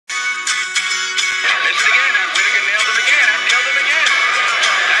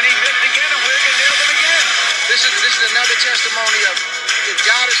testimony of if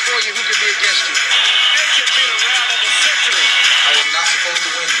God is for you, who can be against you? This could be the round of the century. I was not supposed to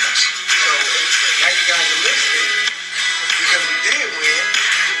win this. So now you guys are listening because we did win,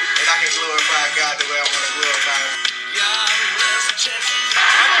 and I can glorify God the way I want to glorify Him. God bless Chelsea. I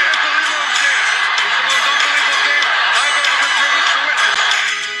can't believe what I'm saying. It's the most unbelievable thing I've ever been privileged to witness.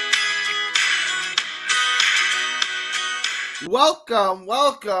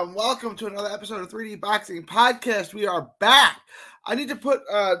 Welcome to another episode of 3D Boxing Podcast. We are back. I need to put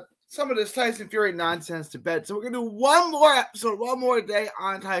some of this Tyson Fury nonsense to bed. So we're going to do one more episode, one more day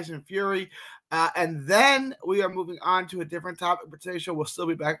on Tyson Fury. And then we are moving on to a different topic. But today's show will still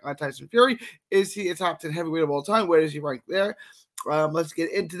be back on Tyson Fury. Is he a top 10 heavyweight of all time? Where does he rank there? Let's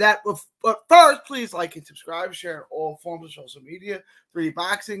get into that. But first, please like and subscribe. Share all forms of social media. 3D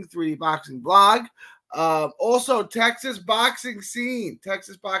Boxing blog. Also, Texas Boxing Scene.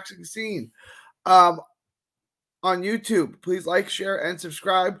 On YouTube. Please like, share, and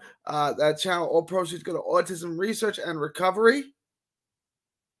subscribe. That channel, all proceeds go to autism research and recovery.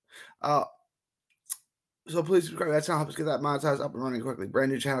 So please subscribe to that channel. Help us get that monetized up and running quickly.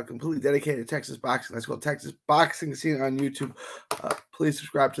 Brand new channel, completely dedicated to Texas boxing. That's called Texas Boxing Scene on YouTube. Please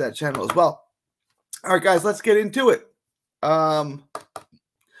subscribe to that channel as well. All right, guys, let's get into it. All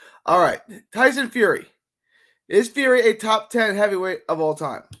right, Tyson Fury. Is Fury a top 10 heavyweight of all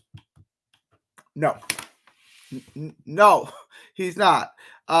time? No. No, he's not.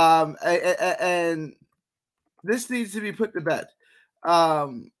 And this needs to be put to bed.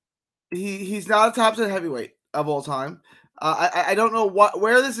 He's not a top 10 heavyweight of all time. I don't know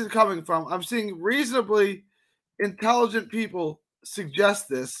where this is coming from. I'm seeing reasonably intelligent people suggest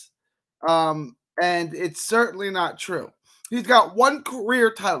this, and it's certainly not true. He's got one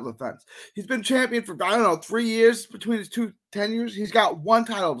career title defense. He's been champion for, 3 years between his two tenures. He's got one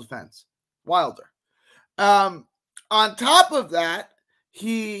title defense, Wilder. On top of that,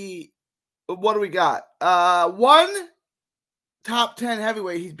 what do we got? One top 10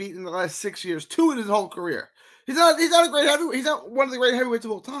 heavyweight he's beaten in the last 6 years, 2 in his whole career. He's not a great heavyweight. He's not one of the great heavyweights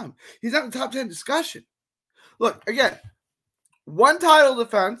of all time. He's not in the top 10 discussion. Look, again, one title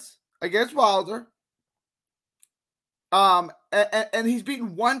defense against Wilder. And he's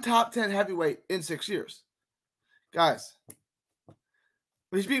beaten one top 10 heavyweight in 6 years. Guys,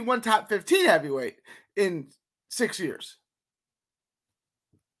 he's beaten one top 15 heavyweight in 6 years.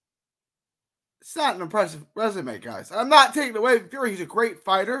 It's not an impressive resume, guys. I'm not taking away from Fury. He's a great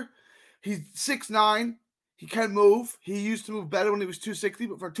fighter. He's 6'9". He can move. He used to move better when he was 260,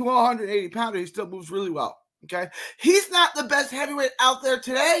 but for 280 pounder, he still moves really well. Okay? He's not the best heavyweight out there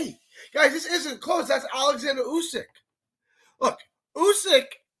today. Guys, this isn't close. That's Alexander Usyk. Look, Usyk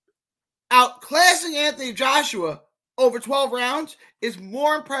outclassing Anthony Joshua over 12 rounds is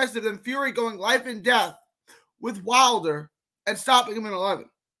more impressive than Fury going life and death with Wilder and stopping him in 11.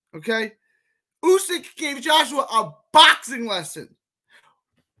 Okay? Usyk gave Joshua a boxing lesson.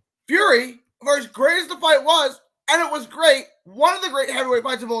 Fury, for as great as the fight was, and it was great, one of the great heavyweight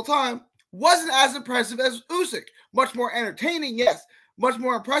fights of all time, wasn't as impressive as Usyk. Much more entertaining, yes. Much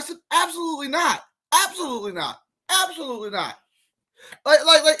more impressive? Absolutely not. Absolutely not. Absolutely not.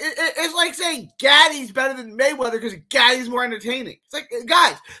 It's like saying Gaddy's better than Mayweather because Gaddy's more entertaining. It's like,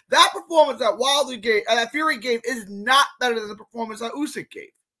 guys, that performance that Wilder gave, that Fury gave, is not better than the performance that Usyk gave.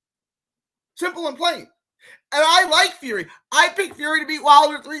 Simple and plain. And I like Fury. I picked Fury to beat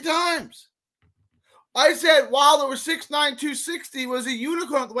Wilder 3 times. I said Wilder was 6'9", 260, was a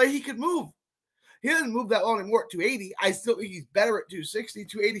unicorn the way he could move. He doesn't move that long anymore at 280. I still think he's better at 260.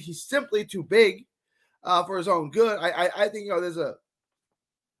 280, he's simply too big for his own good. I think, there's a,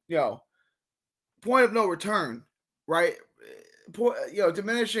 point of no return, right?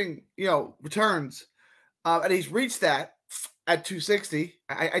 Diminishing, returns. And he's reached that at 260.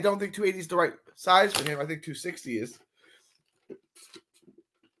 I don't think 280 is the right size for him. I think 260 is.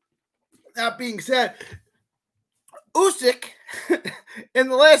 That being said, Usyk in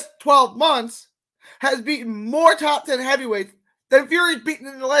the last 12 months has beaten more top 10 heavyweights than Fury's beaten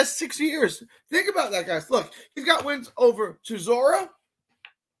in the last 6 years. Think about that, guys. Look, he's got wins over Chisora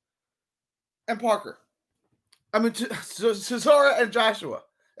and Parker. I mean, Chisora and Joshua.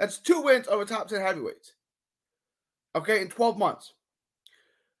 That's 2 wins over top 10 heavyweights. Okay, in 12 months.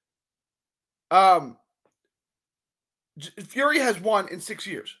 Fury has won in 6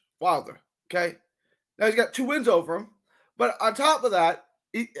 years. Wilder. Okay? Now he's got 2 wins over him. But on top of that,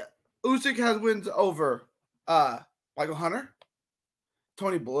 Usyk has wins over Michael Hunter,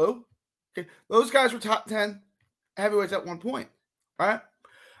 Tony Bellew. Okay, those guys were top 10 heavyweights at one point, right?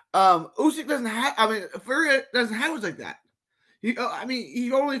 Usyk doesn't have. Fury doesn't have wins like that. He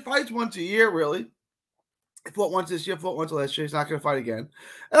only fights once a year, really. He fought once this year, fought once last year. He's not going to fight again.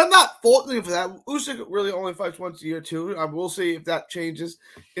 And I'm not faulting him for that. Usyk really only fights once a year, too. We'll see if that changes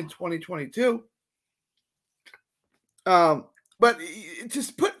in 2022. But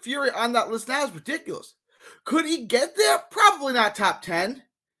to put Fury on that list now is ridiculous. Could he get there? Probably not top 10.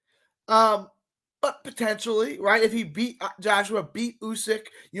 But potentially, right? If he beat Joshua, beat Usyk,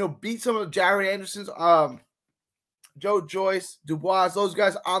 beat some of Jared Anderson's, Joe Joyce, Dubois, those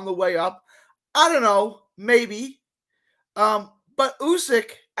guys on the way up. I don't know, maybe. But Usyk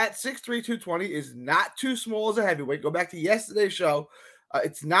at 6'3", 220 is not too small as a heavyweight. Go back to yesterday's show.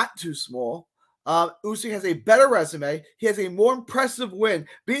 It's not too small. Usyk has a better resume. He has a more impressive win.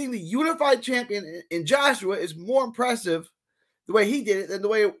 Beating the unified champion in Joshua is more impressive the way he did it than the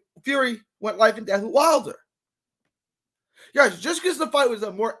way Fury went life and death with Wilder. Guys, just because the fight was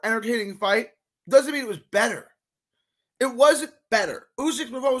a more entertaining fight doesn't mean it was better. It wasn't better.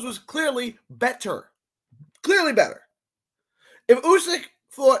 Usyk's performance was clearly better. Clearly better. If Usyk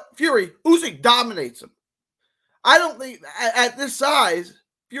fought Fury, Usyk dominates him. I don't think at this size,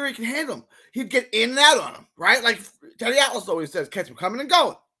 Fury can handle him. He'd get in and out on him, right? Like Teddy Atlas always says, catch him coming and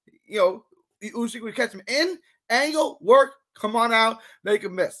going. Usyk would catch him in, angle, work, come on out, make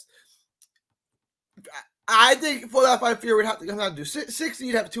him miss. I think for that fight, Fury would have to come down to do 60.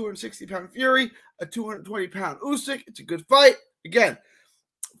 You'd have a 260-pound Fury, a 220-pound Usyk. It's a good fight. Again,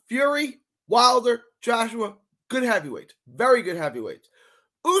 Fury, Wilder, Joshua, good heavyweights. Very good heavyweights.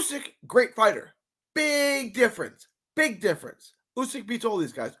 Usyk, great fighter. Big difference. Big difference. Usyk beats all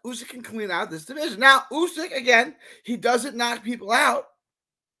these guys. Usyk can clean out this division. Now, Usyk, again, he doesn't knock people out.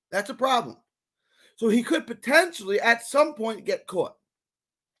 That's a problem. So he could potentially, at some point, get caught.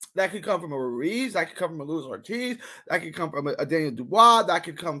 That could come from a Ruiz. That could come from a Luis Ortiz. That could come from a Daniel Dubois. That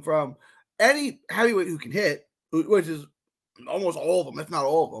could come from any heavyweight who can hit, which is almost all of them, if not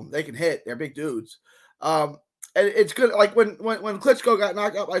all of them. They can hit. They're big dudes. And it's good. Like when Klitschko got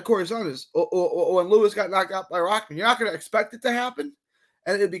knocked out by Corey Sanders or when Lewis got knocked out by Rockman, you're not going to expect it to happen.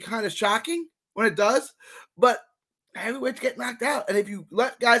 And it'd be kind of shocking when it does. But heavyweights get knocked out. And if you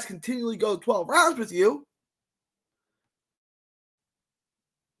let guys continually go 12 rounds with you,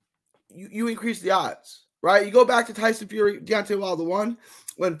 you increase the odds, right? You go back to Tyson Fury, Deontay Wilder 1,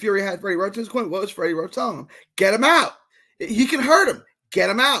 when Fury had Freddie Roach in his corner. What was Freddie Roach telling him? Get him out. He can hurt him. Get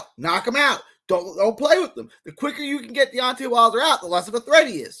him out. Knock him out. Don't play with them. The quicker you can get Deontay Wilder out, the less of a threat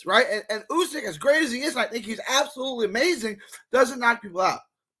he is, right? And Usyk, as great as he is, and I think he's absolutely amazing, doesn't knock people out.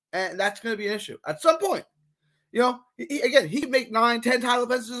 And that's going to be an issue at some point. He can make 9, 10 title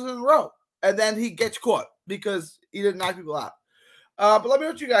defenses in a row, and then he gets caught because he didn't knock people out. But let me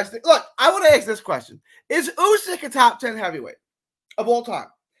know what you guys think. Look, I want to ask this question. Is Usyk a top 10 heavyweight of all time?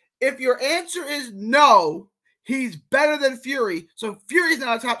 If your answer is no, he's better than Fury. So Fury's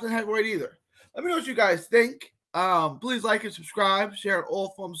not a top 10 heavyweight either. Let me know what you guys think. Please like and subscribe. Share on all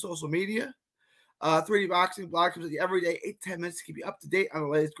forms of social media. 3D Boxing blog comes at you every day, 8 to 10 minutes to keep you up to date on the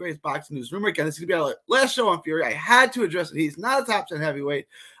latest, greatest boxing news. Remember, again, this is going to be our last show on Fury. I had to address it. He's not a top 10 heavyweight.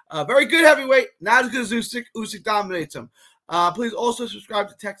 Very good heavyweight. Not as good as Usyk. Usyk dominates him. Please also subscribe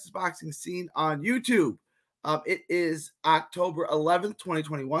to Texas Boxing Scene on YouTube. It is October 11th,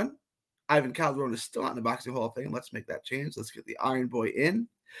 2021. Ivan Calderon is still not in the Boxing Hall of Fame. Let's make that change. Let's get the Iron Boy in.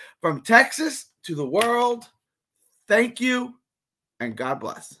 From Texas to the world, thank you, and God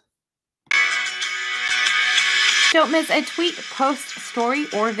bless. Don't miss a tweet, post, story,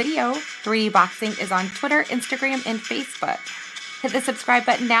 or video. 3D Boxing is on Twitter, Instagram, and Facebook. Hit the subscribe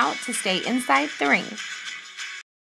button now to stay inside the ring.